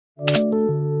Hello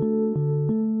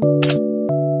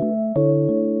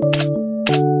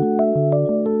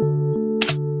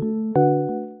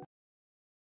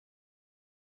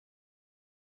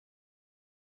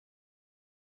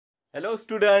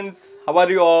students, how are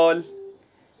you all?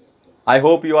 I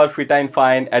hope you are fit and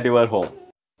fine at your home.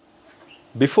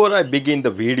 Before I begin the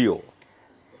video,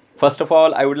 first of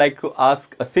all I would like to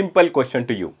ask a simple question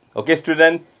to you. Okay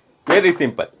students, very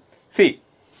simple. See,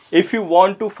 if you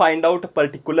want to find out a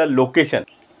particular location,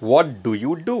 what do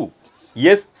you do?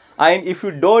 Yes, and if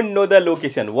you don't know the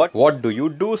location, what do you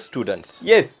do students?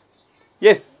 Yes,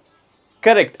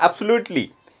 correct,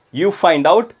 absolutely. You find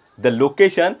out the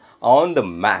location on the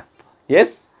map.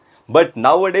 Yes, but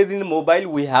nowadays in mobile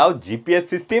we have GPS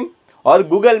system or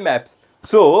Google Maps.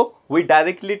 So we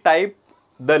directly type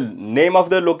the name of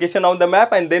the location on the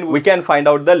map and then we can find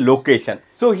out the location.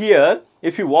 So here,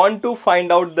 if you want to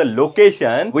find out the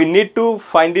location, we need to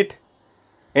find it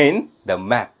in the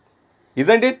map,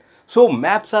 isn't it? So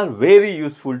maps are very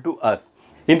useful to us.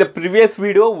 In the previous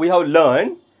video we have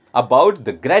learned about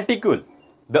the graticule,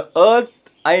 the earth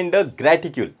and the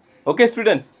graticule. Okay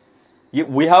students,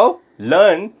 we have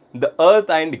learned the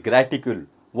earth and graticule.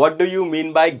 What do you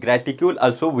mean by graticule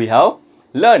also we have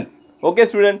learned. Okay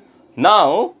student,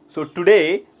 now so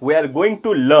today we are going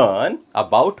to learn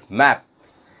about map.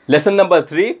 Lesson number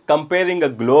 3, comparing a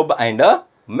globe and a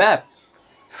map.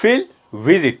 Field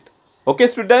visit. Okay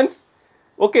students,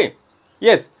 okay,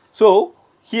 yes. So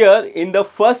here in the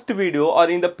first video or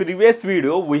in the previous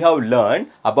video we have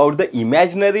learned about the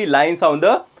imaginary lines on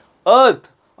the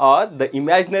earth or the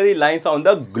imaginary lines on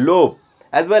the globe,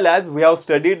 as well as we have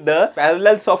studied the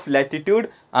parallels of latitude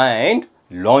and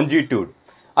longitude.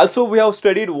 Also we have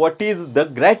studied what is the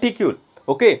graticule.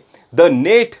 Okay, the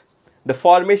net, the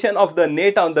formation of the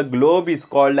net on the globe is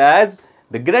called as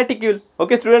the graticule.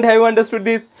 Okay student, have you understood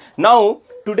this? Now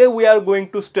today we are going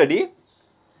to study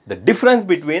the difference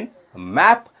between a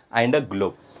map and a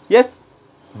globe. Yes,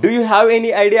 do you have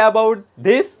any idea about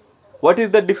this? What is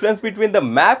the difference between the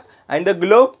map and the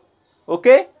globe?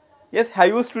 Okay, yes, have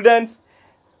you students?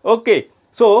 Okay,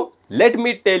 so let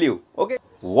me tell you. Okay,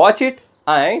 watch it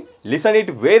and listen it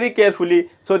very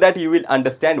carefully so that you will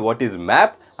understand what is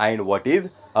map and what is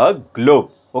a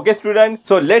globe. Okay students,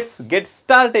 so let's get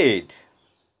started.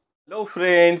 Hello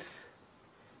friends,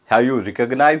 have you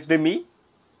recognized me?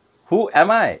 Who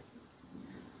am I?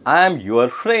 I am your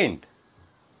friend.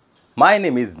 My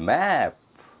name is Map.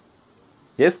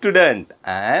 Yes student,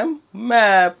 I am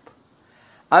Map.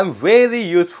 I am very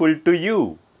useful to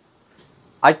you.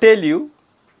 I tell you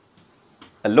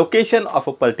a location of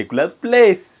a particular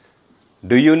place.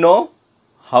 Do you know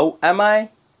how am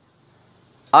I?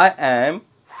 I am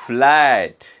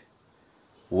flat.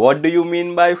 What do you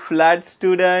mean by flat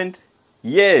student?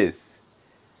 Yes,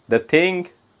 the thing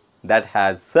that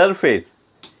has surface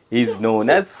is known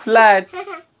as flat.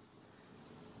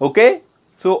 Okay,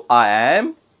 so I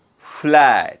am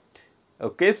flat.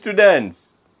 Okay students,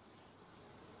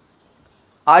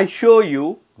 I show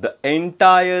you the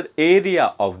entire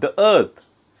area of the earth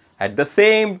at the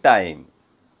same time.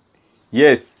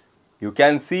 Yes, you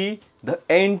can see the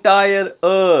entire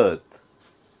earth.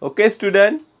 Okay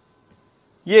student,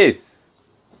 yes.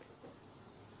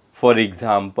 For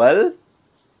example,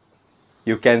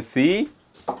 you can see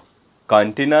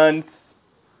continents,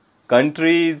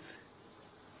 countries,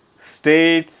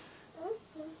 states,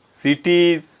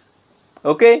 cities.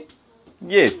 Okay,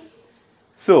 yes.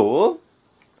 So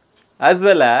as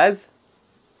well as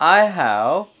I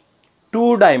have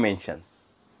 2 dimensions.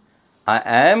 I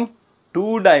am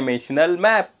 2-dimensional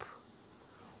map.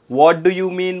 What do you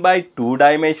mean by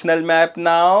 2-dimensional map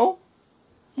now?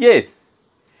 Yes,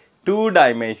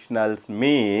 2-dimensional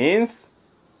means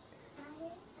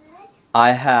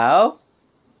I have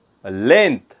a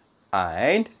length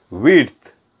and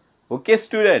width. Okay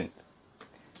student,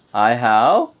 I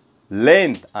have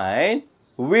length and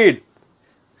width.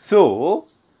 So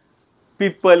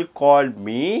people called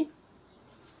me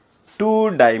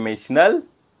 2-dimensional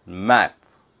map.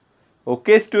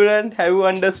 Okay student, have you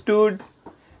understood?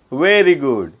 Very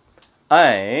good.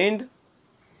 And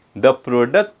the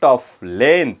product of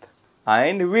length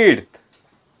and width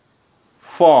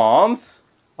forms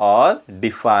or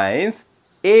defines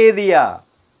area,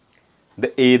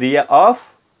 the area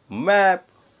of map.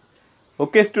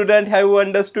 Okay student, have you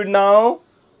understood now?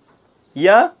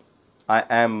 Yeah, I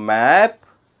am map,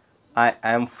 I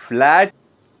am flat.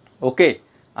 Okay,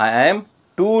 I am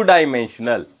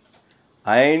 2-dimensional.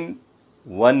 And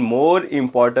one more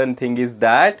important thing is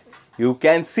that you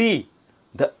can see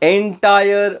the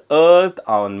entire earth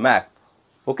on map.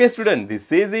 Okay student,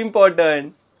 this is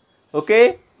important.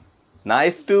 Okay,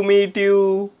 Nice to meet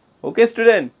you. Okay,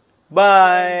 student.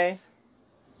 Bye.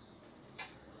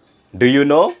 Do you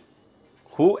know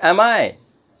who am I?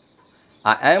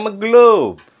 I am a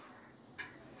globe.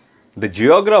 The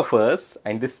geographers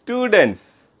and the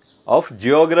students of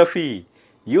geography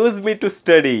use me to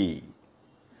study.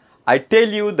 I tell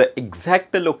you the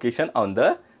exact location on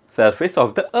the surface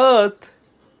of the earth.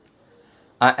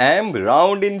 I am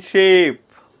round in shape.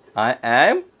 I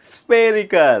am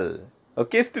spherical.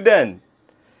 Okay, student.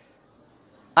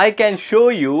 I can show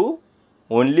you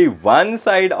only one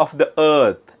side of the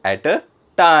earth at a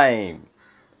time.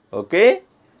 Okay.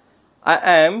 I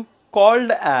am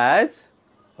called as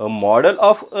a model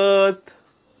of earth.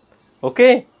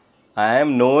 Okay. I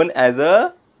am known as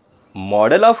a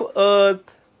model of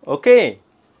earth. Okay.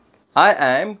 I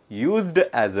am used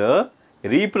as a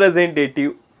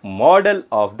representative model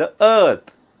of the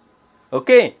earth.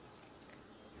 Okay.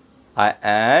 I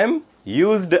am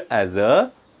used as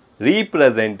a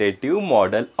representative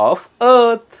model of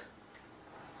earth.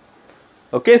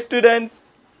 Okay, students?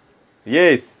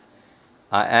 Yes,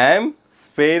 I am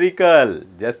spherical.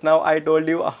 Just now I told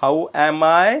you how am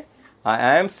I?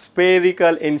 I am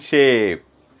spherical in shape.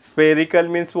 Spherical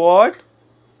means what?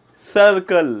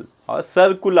 Circle or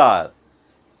circular,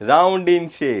 round in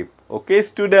shape. Okay,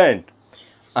 student?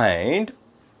 And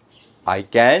I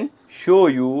can show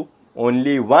you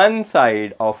only one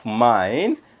side of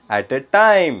mine at a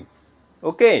time.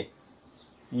 Okay?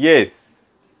 Yes.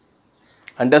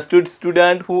 Understood,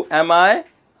 student? Who am I?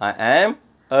 I am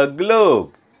a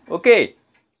globe. Okay?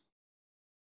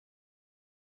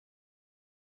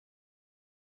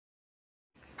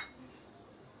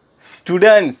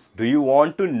 Students, do you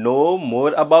want to know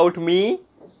more about me?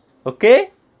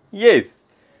 Okay? Yes.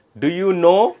 Do you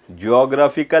know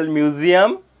Geographical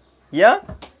Museum? Yeah?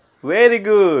 Very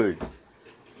good.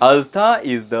 Alta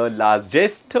is the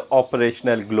largest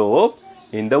operational globe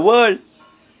in the world.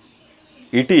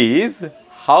 It is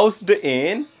housed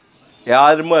in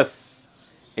Yarmouth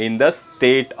in the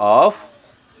state of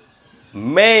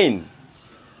Maine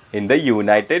in the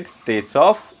United States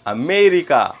of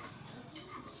America.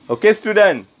 Okay,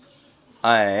 student?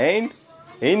 And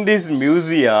in this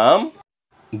museum,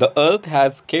 the earth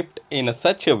has kept in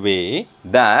such a way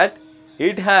that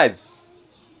it has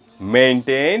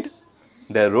maintained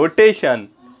the rotation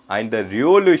and the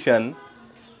revolution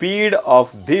speed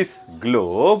of this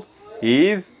globe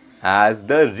is as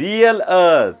the real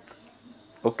earth.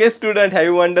 Okay, student, have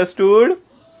you understood?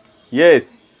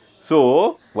 Yes.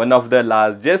 So, one of the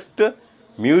largest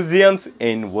museums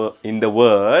in the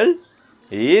world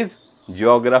is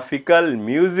Geographical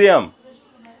Museum.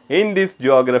 In this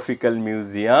Geographical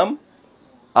Museum,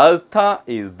 Earth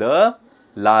is the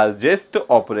largest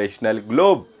operational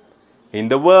globe in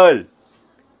the world.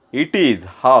 It is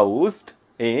housed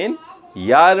in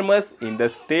Yarmouth in the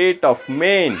state of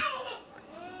Maine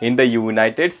in the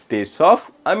United States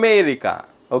of America.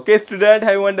 Okay, student,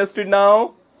 have you understood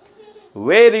now?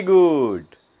 Very good.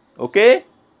 Okay?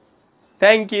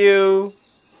 Thank you.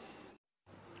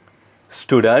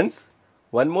 Students,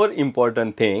 one more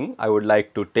important thing I would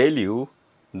like to tell you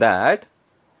that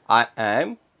I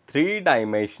am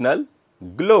three-dimensional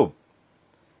globe.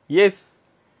 Yes,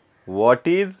 what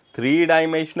is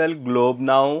three-dimensional globe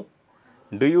now?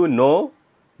 Do you know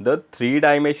the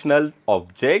three-dimensional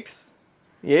objects?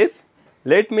 Yes,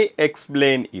 let me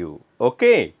explain you.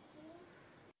 Okay.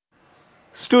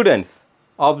 Students,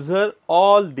 observe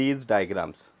all these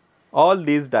diagrams. All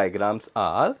these diagrams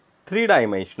are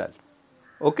three-dimensional.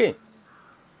 Okay.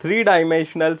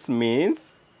 Three-dimensionals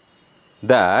means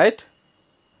that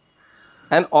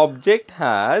an object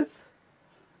has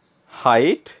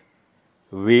height,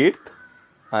 width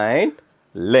and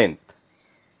length.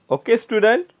 Okay,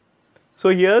 student? So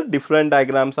here different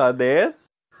diagrams are there.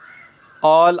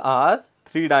 All are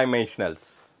three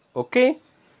dimensionals. Okay?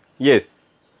 Yes.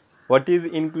 What is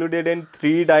included in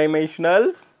three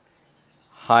dimensionals?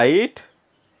 Height,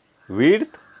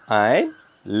 width and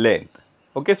length.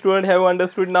 Okay, student, have you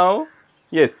understood now?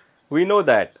 Yes, we know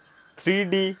that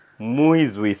 3D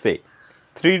movies we say,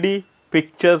 3D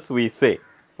pictures we say.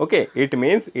 Okay, it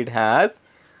means it has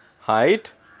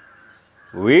height,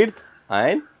 width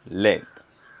and length.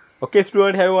 Okay,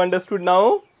 student, have you understood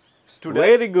now? Students,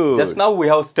 very good. Just now we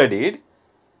have studied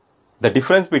the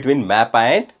difference between map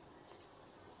and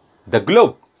the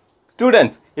globe.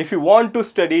 Students, if you want to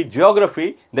study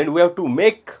geography, then we have to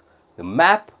make the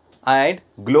map and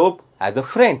globe as a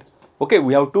friend. Okay,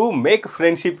 we have to make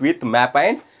friendship with map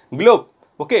and globe.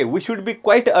 Okay, we should be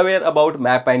quite aware about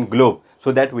map and globe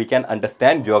so that we can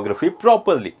understand geography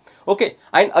properly. Okay,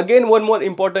 and again one more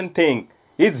important thing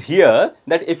is here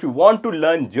that if you want to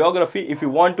learn geography, if you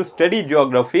want to study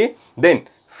geography, then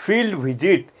field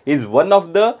visit is one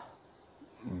of the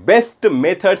best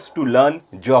methods to learn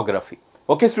geography.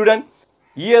 Okay student,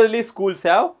 yearly schools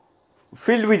have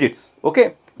field visits.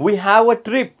 Okay, we have a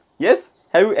trip. Yes,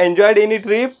 have you enjoyed any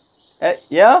trip?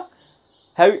 Yeah,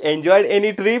 have you enjoyed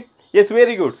any trip? Yes,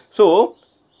 very good. So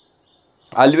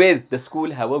always the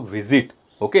school have a visit.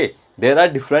 Okay, there are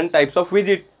different types of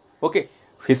visit. Okay,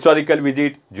 historical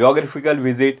visit, geographical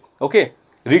visit, okay,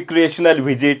 recreational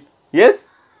visit. Yes,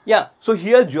 yeah. So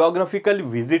here geographical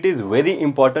visit is very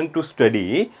important to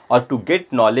study or to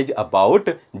get knowledge about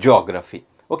geography.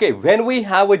 Okay, when we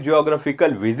have a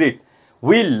geographical visit,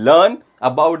 we learn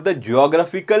about the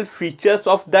geographical features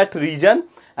of that region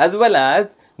as well as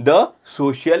the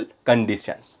social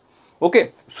conditions.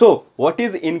 Okay, so what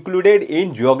is included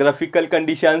in geographical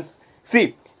conditions?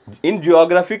 See, in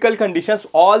geographical conditions,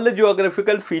 all the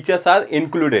geographical features are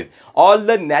included. All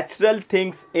the natural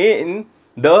things in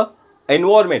the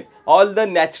environment, all the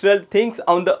natural things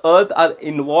on the earth are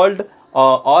involved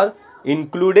or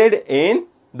included in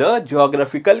the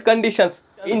geographical conditions.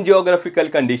 In geographical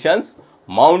conditions,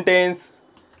 mountains,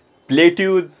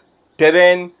 plateaus,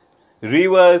 terrain,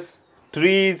 rivers,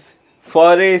 trees,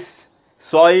 forests,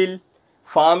 soil,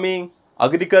 farming,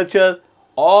 agriculture,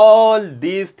 all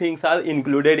these things are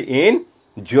included in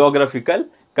geographical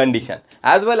condition.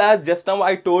 As well as just now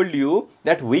I told you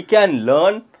that we can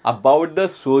learn about the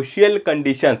social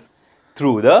conditions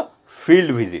through the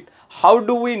field visit. How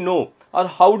do we know or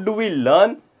how do we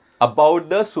learn about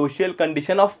the social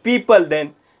condition of people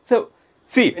then? So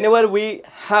see, whenever we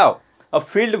have a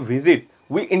field visit,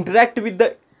 we interact with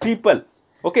the people.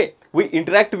 Okay, we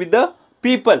interact with the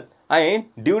people, and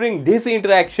during this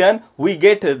interaction we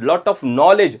get a lot of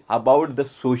knowledge about the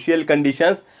social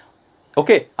conditions.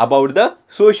 Okay, about the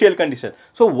social condition.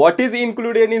 So what is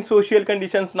included in social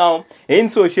conditions now? In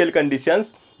social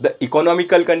conditions, the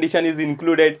economical condition is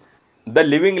included, the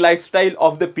living lifestyle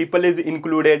of the people is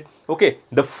included. Okay,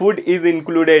 the food is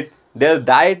included, their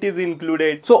diet is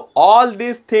included. So all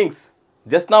these things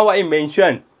just now I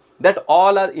mentioned, that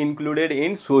all are included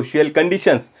in social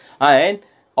conditions, and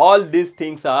all these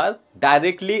things are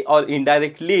directly or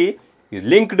indirectly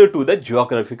linked to the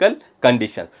geographical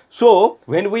conditions. So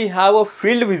when we have a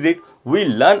field visit, we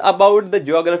learn about the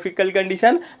geographical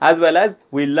condition as well as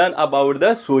we learn about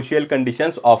the social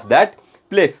conditions of that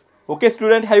place. Okay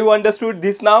student, have you understood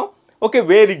this now? Okay,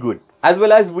 very good. As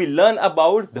well as we learn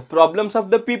about the problems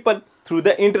of the people through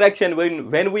the interaction.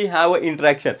 When we have an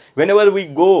interaction, whenever we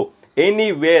go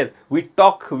anywhere, we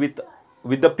talk with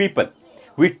the people.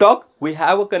 We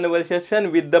have a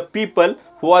conversation with the people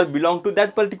who are belong to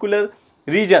that particular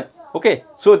region. Okay,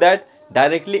 so that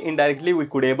directly indirectly we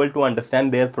could able to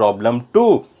understand their problem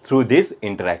too through this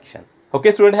interaction.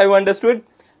 Okay student, have you understood?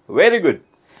 Very good.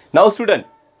 Now student,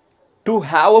 to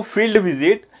have a field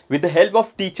visit, with the help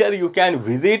of teacher you can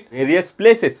visit various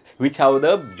places which have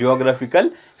the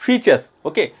geographical features.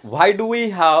 Okay, why do we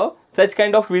have such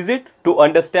kind of visit? To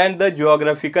understand the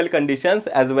geographical conditions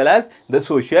as well as the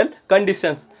social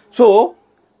conditions. So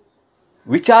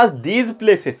which are these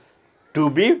places to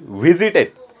be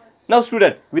visited? Now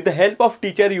student, with the help of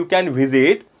teacher you can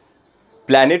visit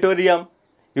planetarium,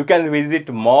 you can visit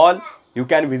mall, you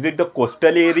can visit the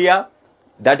coastal area,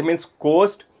 that means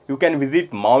coast, you can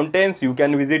visit mountains, you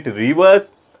can visit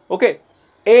rivers. Okay,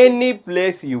 any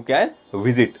place you can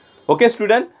visit. Okay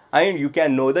student, and you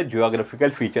can know the geographical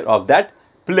feature of that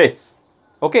place.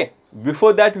 Okay,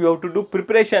 before that you have to do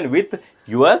preparation with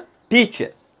your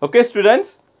teacher. Okay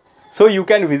students, so you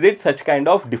can visit such kind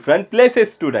of different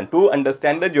places student to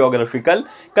understand the geographical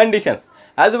conditions.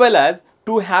 As well as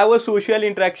to have a social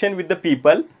interaction with the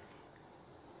people,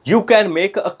 you can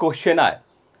make a questionnaire.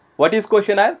 What is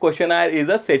questionnaire? Questionnaire is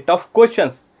a set of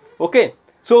questions. Okay,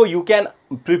 so you can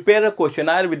prepare a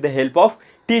questionnaire with the help of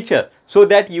teacher, so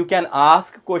that you can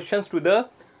ask questions to the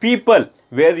people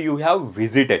where you have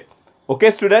visited. Okay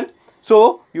student,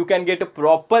 so you can get a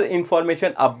proper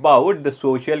information about the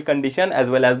social condition as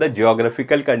well as the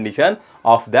geographical condition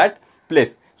of that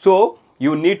place. So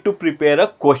you need to prepare a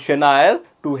questionnaire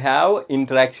to have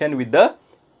interaction with the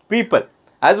people.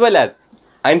 As well as,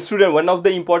 and student, one of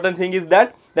the important thing is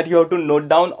that you have to note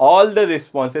down all the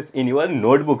responses in your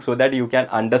notebook so that you can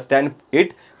understand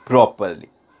it properly.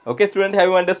 Okay student, have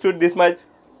you understood this much?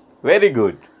 Very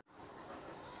good.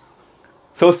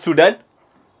 So student,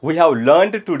 we have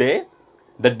learned today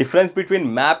the difference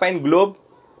between map and globe,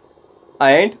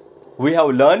 and we have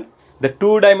learned the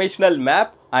two-dimensional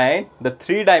map and the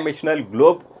three-dimensional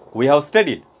globe we have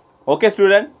studied. Okay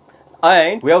student,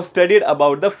 and we have studied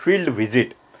about the field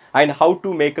visit. and how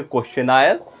to make a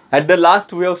questionnaire. At the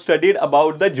last, we have studied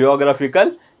about the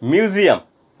geographical museum,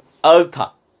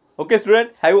 Eartha. Okay,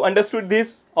 student, have you understood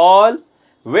this all?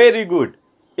 Very good.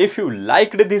 If you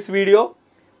liked this video,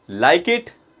 like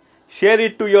it, share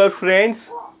it to your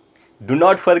friends. Do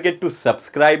not forget to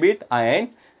subscribe it and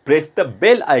press the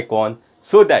bell icon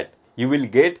so that you will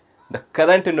get the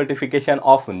current notification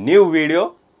of new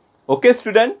video. Okay,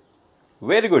 student?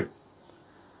 Very good.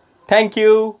 Thank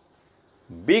you.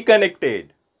 Be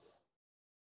connected.